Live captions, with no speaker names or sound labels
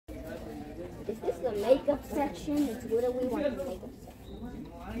Is this the makeup section? It's literally like the makeup section.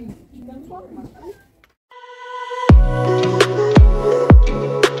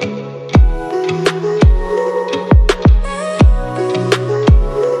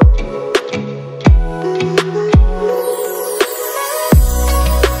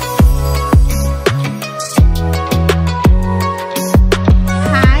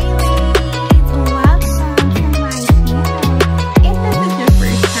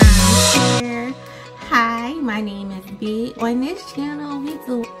 On this channel, we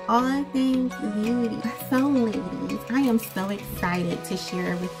do all things beauty. So ladies, I am so excited to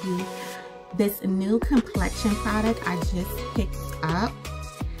share with you this new complexion product I just picked up.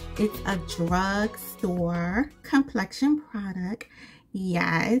 It's a drugstore complexion product,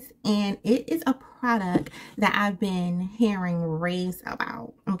 yes, and it is a product that I've been hearing raves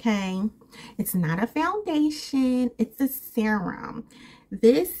about, okay? It's not a foundation, it's a serum.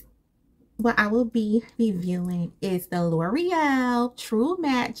 What I will be reviewing is the L'Oreal True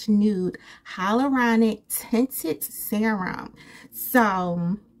Match Nude Hyaluronic Tinted Serum.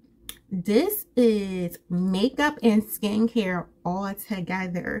 So this is makeup and skincare all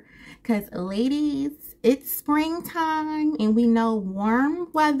together, because ladies, it's springtime and we know warm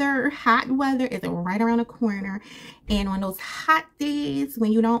weather, hot weather is right around the corner. And on those hot days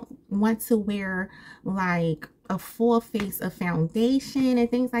when you don't want to wear like a full face of foundation and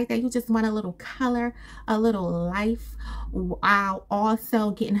things like that, you just want a little color, a little life, while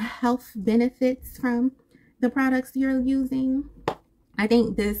also getting health benefits from the products you're using. I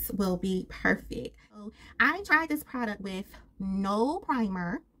think this will be perfect. So I tried this product with no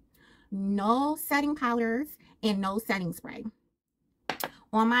primer, no setting powders, and no setting spray.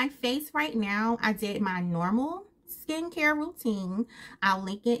 On my face right now, I did my normal skincare routine. I'll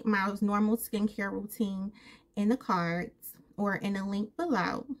link it, my normal skincare routine, in the cards or in the link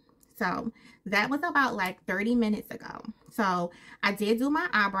below. So that was about like 30 minutes ago. So I did do my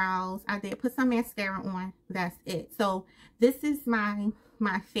eyebrows. I did put some mascara on. That's it. So this is my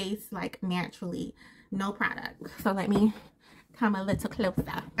face like naturally, no product. So let me come a little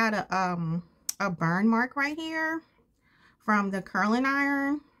closer. Got a burn mark right here from the curling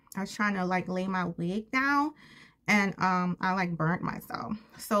iron. I was trying to like lay my wig down, and I like burnt myself.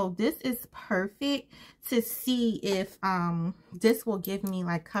 So this is perfect to see if this will give me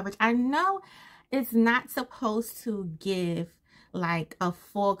like coverage. I know it's not supposed to give like a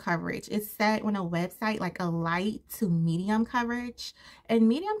full coverage. It said on a website like a light to medium coverage, and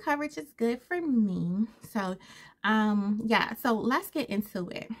medium coverage is good for me. So yeah, so let's get into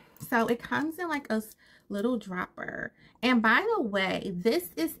it. So it comes in like a little dropper, and by the way, this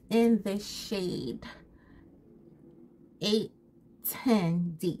is in the shade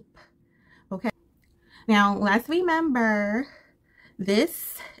 810 deep. Okay, now let's remember,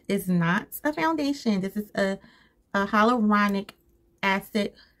 this is not a foundation. This is a hyaluronic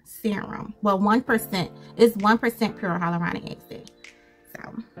acid serum. Well, 1% is 1% pure hyaluronic acid.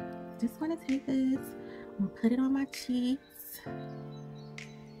 So just want to take this and put it on my cheeks.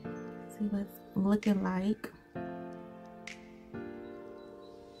 See what it's looking like.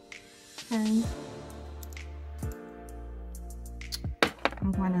 Okay,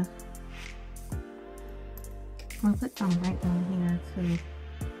 I'm gonna put some right on here too,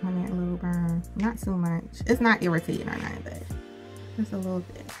 on that little burn. Not too much. It's not irritating or nothing, but just a little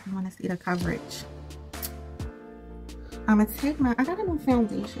bit. I want to see the coverage. I'm gonna take I got a new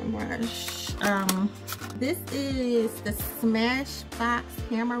foundation brush. This is the Smashbox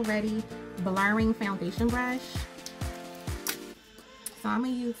Camera Ready Blurring Foundation Brush. So I'm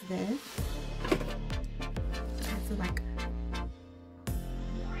gonna use this to like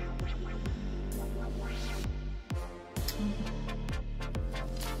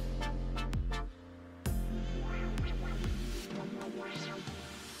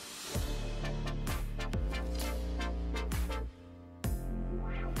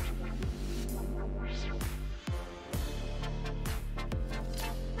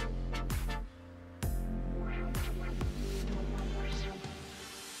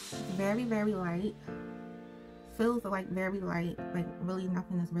very light. Feels like very light, like really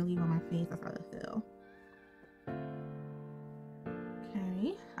nothing is really on my face. That's how it feels.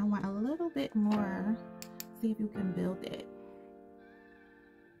 Okay, I want a little bit more. See if you can build it.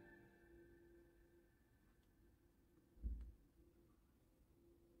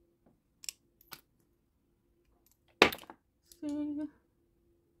 See.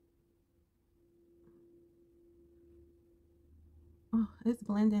 Oh, it's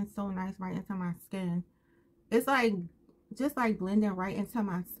blending so nice right into my skin. It's like just like blending right into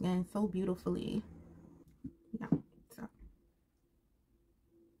my skin so beautifully. Yeah. So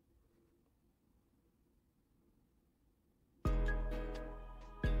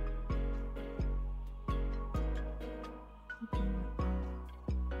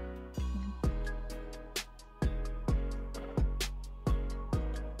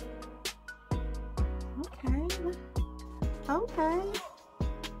okay.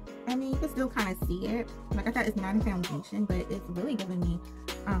 I mean, you can still kind of see it. Like I said, it's not a foundation, but it's really giving me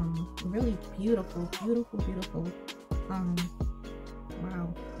really beautiful,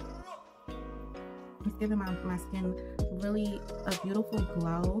 wow. It's giving my skin really a beautiful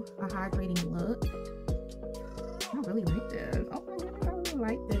glow, a hydrating look. I really like this. Oh my goodness, I really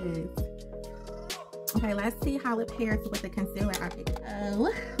like this. Okay, let's see how it pairs with the concealer I picked.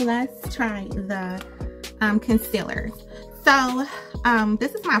 Let's try the concealers. So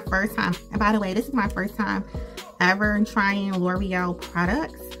this is my first time, and by the way, this is my first time ever trying L'Oreal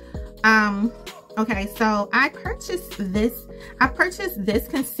products. Okay, so I purchased this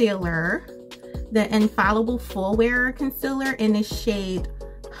concealer, the Infallible Full Wear Concealer in the shade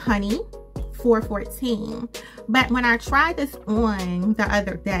Honey 414. But when I tried this on the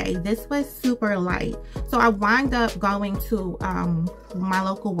other day, this was super light. So I wound up going to my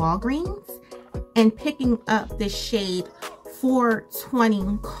local Walgreens and picking up the shade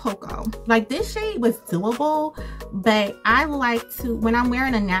 420 Cocoa. Like, this shade was doable, but I like to, when I'm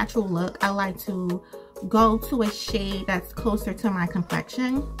wearing a natural look, I like to go to a shade that's closer to my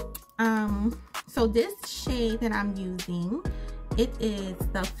complexion. So this shade that I'm using, it is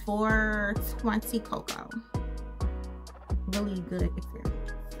the 420 Cocoa. Really good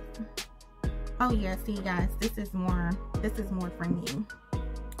experience. Oh yeah, see guys, this is more for me.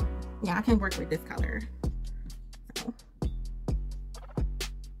 Yeah, I can work with this color. So.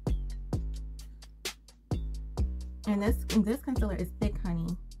 And this concealer is thick,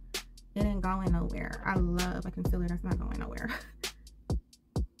 honey. It ain't going nowhere. I love a concealer that's not going nowhere.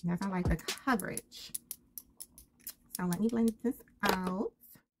 Yes, I like the coverage. So let me blend this out.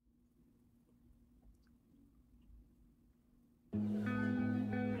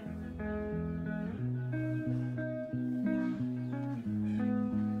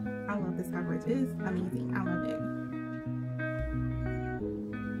 I love this coverage. It is amazing. I love it.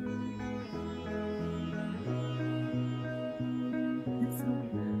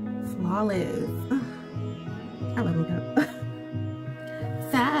 Flawless. I love makeup.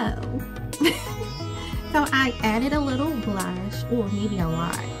 So I added a little blush, or maybe a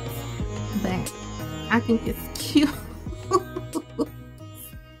lot, but I think it's cute.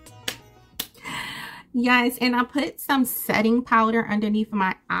 Yes, and I put some setting powder underneath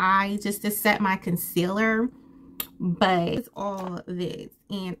my eye just to set my concealer, but it's all this,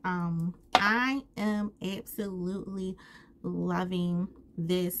 and I am absolutely loving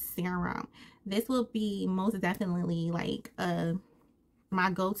this serum. This will be most definitely like my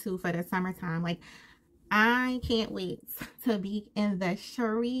go-to for the summertime. Like, I can't wait to be in the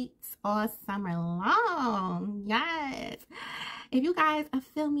streets all summer long. Yes, if you guys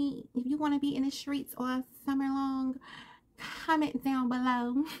feel me, if you want to be in the streets all summer long, comment down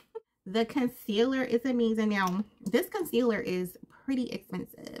below. The concealer is amazing. Now, this concealer is pretty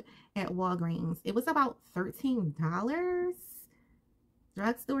expensive at Walgreens. It was about $13.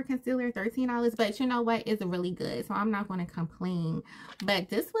 Drugstore concealer, $13, but you know what, it's really good, so I'm not going to complain. But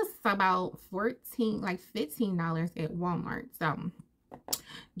this was about $15 at Walmart. So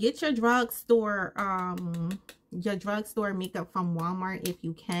get your drugstore makeup from Walmart if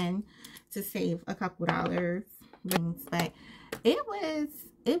you can, to save a couple dollars. But it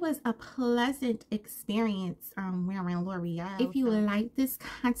was a pleasant experience wearing L'Oreal. If you like this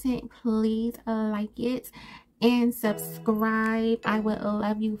content, please like it and subscribe. I would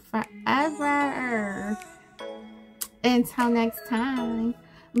love you forever. Until next time,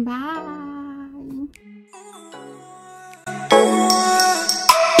 bye.